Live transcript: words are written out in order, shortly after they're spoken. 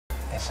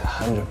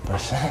That's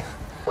 100%.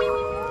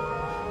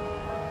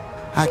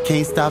 I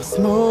can't stop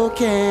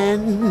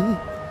smoking.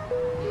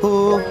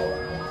 Ooh.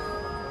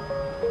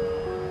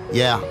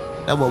 Yeah,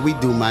 that's what we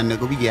do, my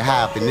nigga. We get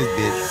high up in this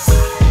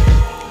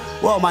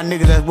bitch. Well, my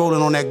niggas that's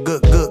rolling on that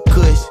good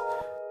kush.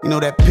 You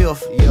know that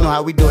piff. You know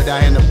how we do it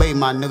down here in the Bay,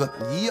 my nigga.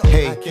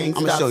 Hey,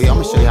 I'ma show you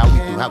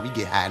how we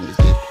get high in this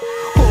bitch.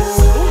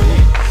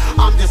 Ooh.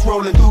 I'm just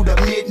rolling through the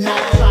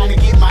midnight, trying to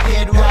get my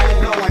head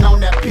right, blowing on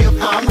that piff.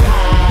 I'm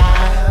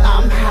high,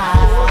 I'm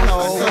high,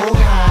 so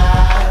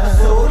high,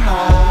 so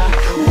high.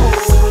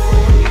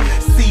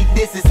 Ooh. See,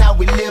 this is how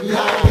we live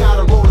life.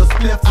 Gotta roll a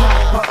spliff,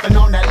 puffing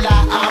on that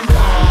lie. I'm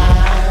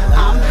high,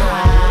 I'm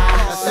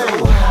high, so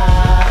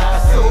high,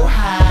 so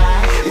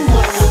high. It's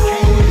like I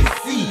can't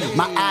really see.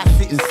 My eyes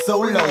sitting so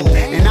low,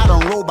 and I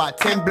done roll by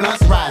 10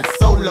 blunts riding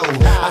solo.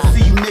 I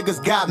see you niggas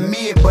got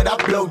mid, but I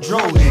blow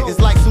drone. It's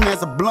like soon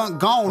as a blunt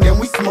gone, then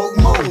we smoke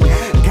more.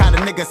 Got a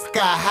nigga sky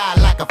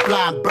high like a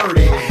flying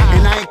birdie,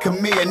 and I ain't a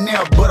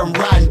millionaire, but I'm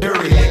riding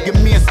dirty. Give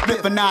me a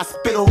split and I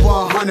spit over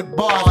 100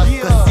 bars.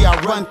 Cause see, I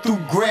run through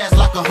grass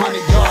like 100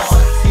 yards.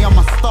 See, I'm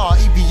a star,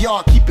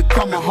 EBR, keep it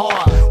coming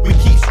hard. We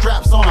keep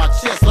straps on our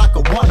chest like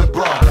a Wonder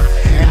Bra.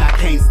 And I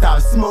can't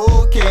stop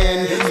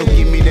smoking, so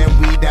give me that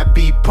weed that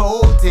be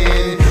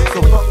potent.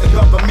 So fuck the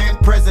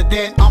government,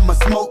 president, I'ma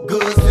smoke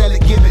good, sell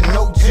it, give it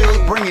no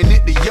jug, bringing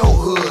it to your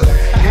hood.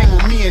 Hang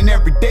with me and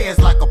every day it's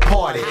like a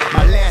party.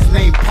 My last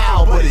name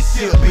Powell, but it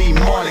should be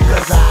Marley.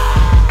 Cause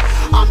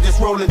I'm just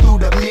rolling through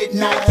the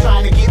midnight,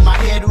 trying to get my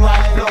head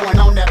right, blowing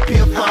on that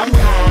piff. I'm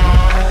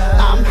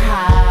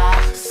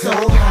high, so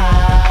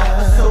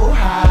high, so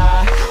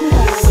high.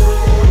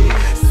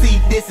 Ooh. See,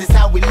 this is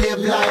how we live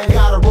life.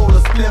 Gotta roll a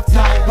spliff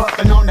tight,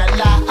 puffing on that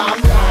lie.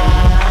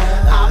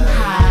 I'm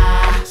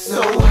high,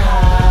 so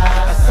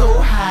high,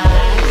 so high.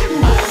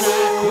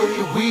 With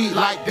the weed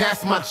like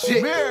that's my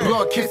chick.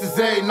 Blood kisses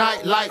every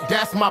night like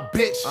that's my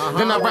bitch.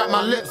 Then I wrap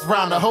my lips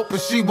round her, hoping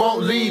she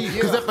won't leave.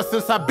 Cause ever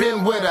since I've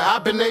been with her,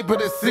 I've been able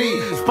to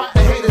see. Spot the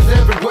haters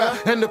everywhere,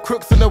 and the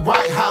crooks in the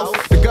White House.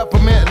 The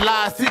government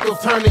lies, equals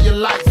turning your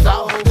lights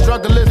out.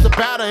 Struggle is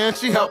about her, and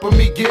she helping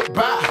me get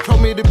by.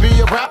 Told me to be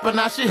a rapper,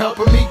 now she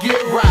helping me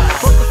get right.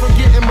 Focus on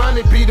getting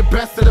money, be the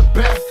best of the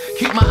best.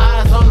 Keep my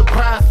eyes on the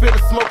prize, feel the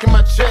smoke in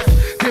my chest.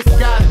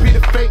 Disguise be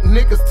the fake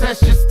niggas,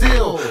 test you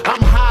still.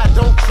 I'm high,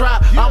 don't try,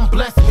 I'm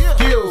blessed with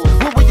skills.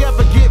 Will we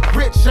ever get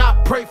rich? I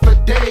pray for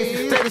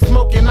days. Steady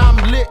smoking, I'm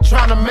lit,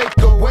 trying to make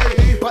a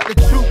way. But the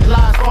truth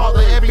lies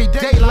farther, every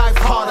day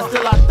life's harder.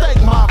 Still I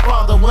thank my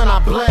father when I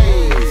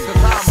blaze.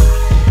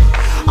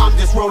 I'm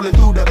just rolling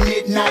through the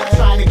midnight,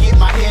 trying to get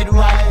my head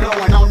right,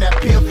 blowing on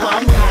that piff.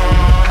 I'm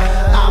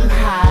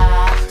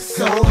high,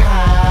 so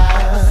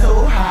high,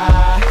 so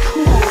high.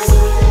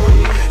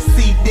 Ooh.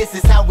 See, this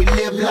is how we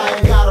live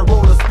life. Gotta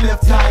roll a spliff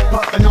tight,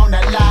 puffing on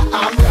that lie.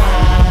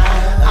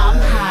 I'm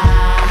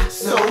high,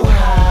 so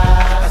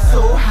high,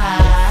 so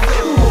high.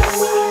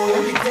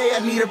 Every day I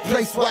need a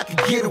place where I can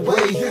get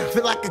away.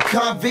 Feel like a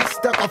convict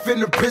stuck off in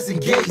the prison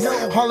gates.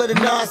 All of the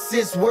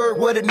nonsense word,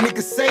 what a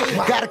nigga say.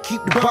 Gotta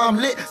keep the bomb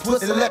lit,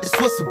 twist and let the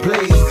Swisser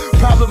blaze.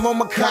 Problem on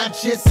my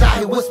conscience, I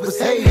hear whispers,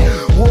 hey.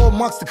 War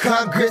amongst the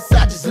Congress,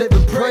 I just live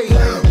and pray.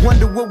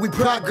 Wonder will we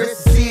progress,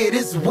 see it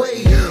this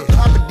way.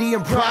 Poverty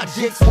and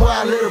projects, where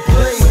I let her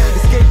play.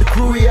 Escape the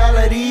cruel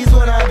realities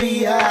when I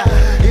be high.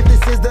 If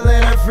this is the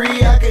land of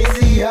free, I can't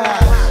see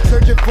high.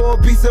 Searching for a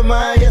peace of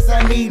mind, yes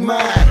I need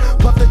mine.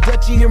 Puff the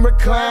Dutchie and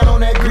recline on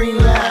that green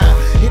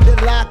line. Hit the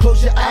line,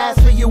 close your eyes,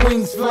 feel your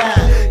wings fly.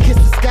 Kiss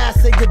the sky,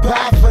 say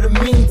goodbye for the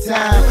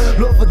meantime.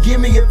 Lord forgive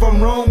me if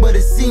I'm wrong, but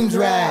it seems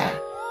right.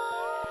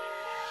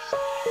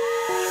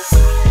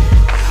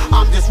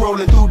 I'm just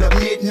rolling through the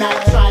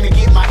midnight, trying to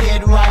get my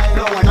head right,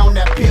 blowing on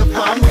that piff.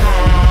 I'm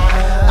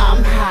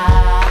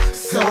high,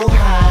 so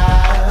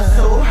high,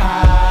 so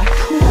high.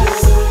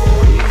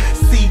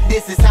 Ooh. See,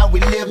 this is how we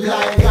live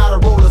life. Gotta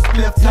roll a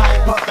spliff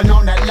tight, puffing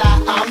on that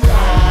lie.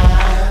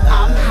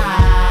 I'm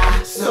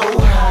high, so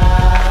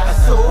high,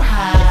 so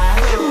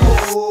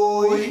high.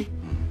 Ooh.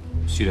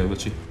 See that,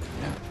 Richie?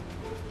 Yeah.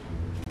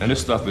 And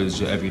this stuff is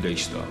your everyday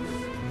stuff,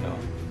 you know.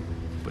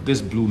 But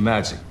this blue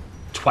magic,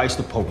 twice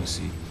the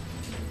potency.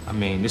 I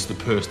mean, this is the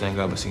purest thing I've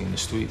ever seen in the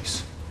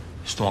streets.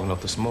 Strong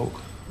enough to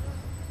smoke.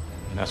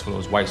 And that's for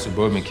those white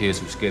suburban kids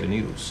who scared of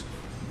needles.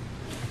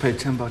 I paid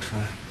 $10 for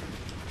that.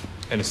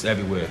 And it's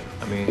everywhere.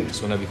 I mean,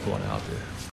 it's on every corner out there.